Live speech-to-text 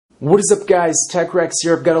What is up, guys? TechRex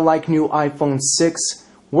here. I've got a like new iPhone 6.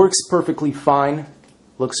 Works perfectly fine.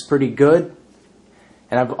 Looks pretty good.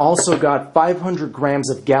 And I've also got 500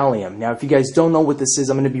 grams of gallium. Now, if you guys don't know what this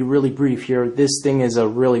is, I'm going to be really brief here. This thing is a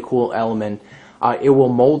really cool element. It will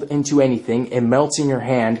mold into anything. It melts in your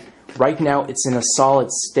hand. Right now, it's in a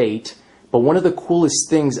solid state. But one of the coolest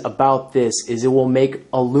things about this is it will make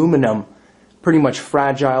aluminum pretty much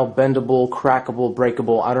fragile, bendable, crackable,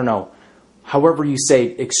 breakable, I don't know. However you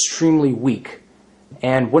say, extremely weak.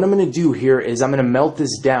 And what I'm going to do here is I'm going to melt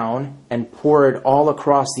this down and pour it all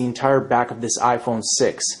across the entire back of this iPhone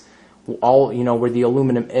 6, all where the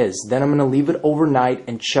aluminum is. Then I'm going to leave it overnight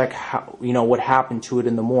and check how, what happened to it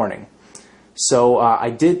in the morning. So I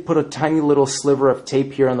did put a tiny little sliver of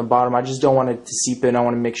tape here on the bottom. I just don't want it to seep in. I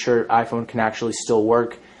want to make sure iPhone can actually still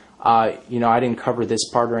work. I didn't cover this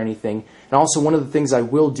part or anything. And also, one of the things I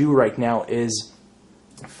will do right now is,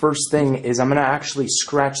 first thing is I'm going to actually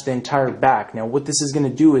scratch the entire back. Now what this is going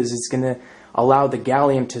to do is it's going to allow the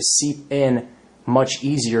gallium to seep in much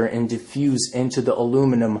easier and diffuse into the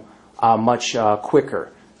aluminum much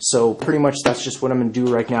quicker. So pretty much that's just what I'm going to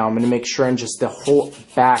do right now. I'm going to make sure and just the whole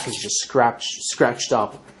back is just scratched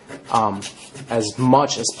up as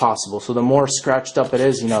much as possible. So the more scratched up it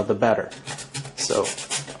is, the better. So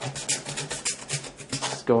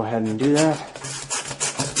let's go ahead and do that.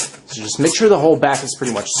 So just make sure the whole back is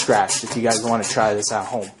pretty much scratched if you guys want to try this at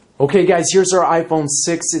home. Okay, guys, here's our iPhone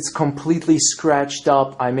 6. It's completely scratched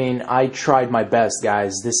up. I mean, I tried my best,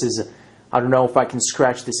 guys. This is, I don't know if I can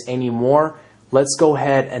scratch this anymore. Let's go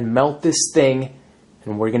ahead and melt this thing,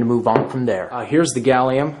 and we're going to move on from there. Here's the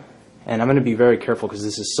gallium, and I'm going to be very careful because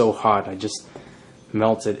this is so hot. I just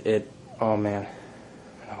melted it. Oh, man.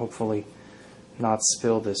 Hopefully not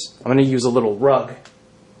spill this. I'm going to use a little rug.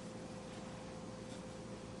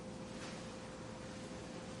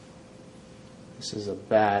 This is a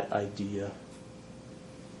bad idea.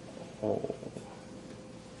 Oh.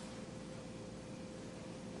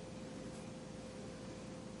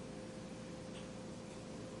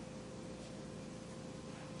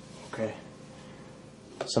 Okay.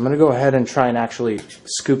 So I'm going to go ahead and try and actually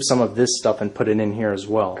scoop some of this stuff and put it in here as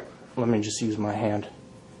well. Let me just use my hand.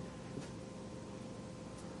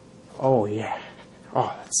 Oh, yeah.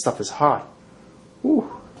 Oh, that stuff is hot.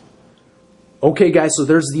 Whew. Okay, guys, so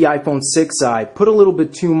there's the iPhone 6. I put a little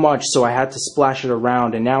bit too much, so I had to splash it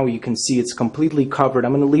around, and now you can see it's completely covered.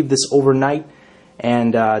 I'm going to leave this overnight,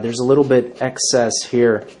 and there's a little bit excess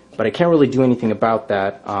here, but I can't really do anything about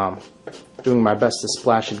that. Doing my best to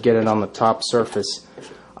splash it, get it on the top surface.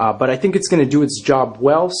 But I think it's going to do its job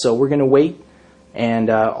well, so we're going to wait,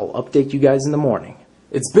 and I'll update you guys in the morning.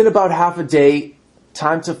 It's been about half a day.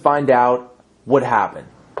 Time to find out what happened.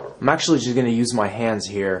 I'm actually just going to use my hands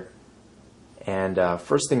here. And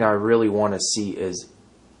first thing I really want to see is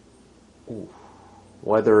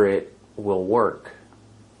whether it will work.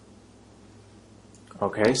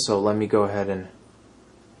 Okay, so let me go ahead and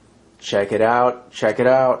check it out. Check it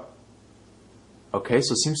out. Okay,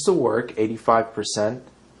 so it seems to work. 85%.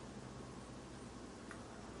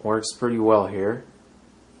 Works pretty well here.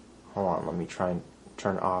 Hold on, let me try and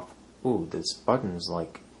turn it off. Ooh, this button's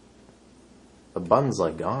like, the button's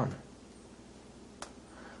like gone.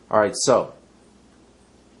 Alright, so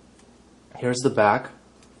here's the back,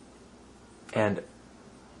 and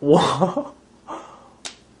whoa,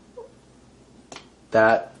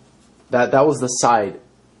 that was the side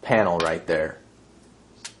panel right there.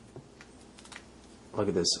 Look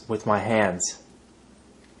at this with my hands.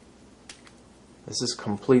 This is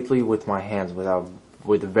completely with my hands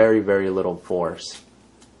with very, very little force.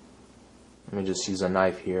 Let me just use a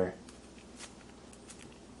knife here.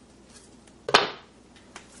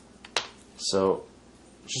 So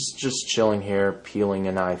just chilling here, peeling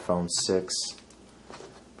an iPhone 6.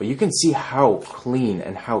 But you can see how clean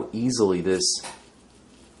and how easily this,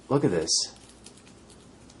 look at this.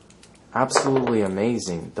 Absolutely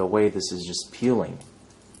amazing the way this is just peeling.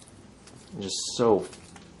 Just so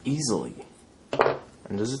easily.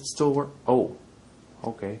 And does it still work? Oh,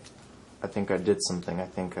 okay. I think I did something.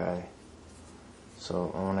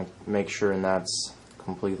 So I want to make sure and that's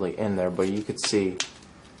completely in there. But you could see,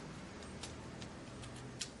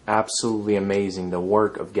 absolutely amazing, the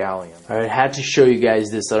work of gallium. I had to show you guys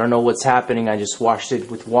this. I don't know what's happening. I just washed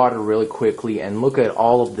it with water really quickly, and look at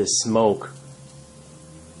all of this smoke.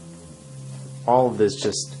 All of this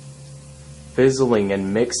just fizzling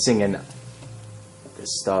and mixing and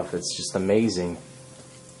this stuff. It's just amazing.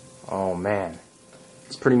 Oh man.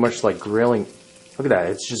 It's pretty much like grilling. Look at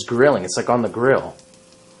that. It's just grilling. It's like on the grill.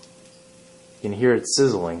 You can hear it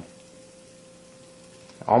sizzling.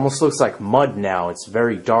 Almost looks like mud now. It's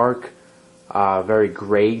very dark. very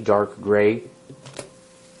gray, dark gray.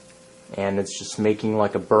 And it's just making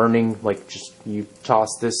like a burning, like just you toss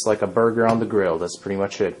this like a burger on the grill. That's pretty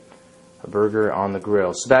much it. A burger on the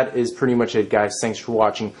grill. So that is pretty much it, guys. Thanks for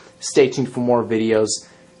watching. Stay tuned for more videos.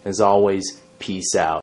 As always, peace out.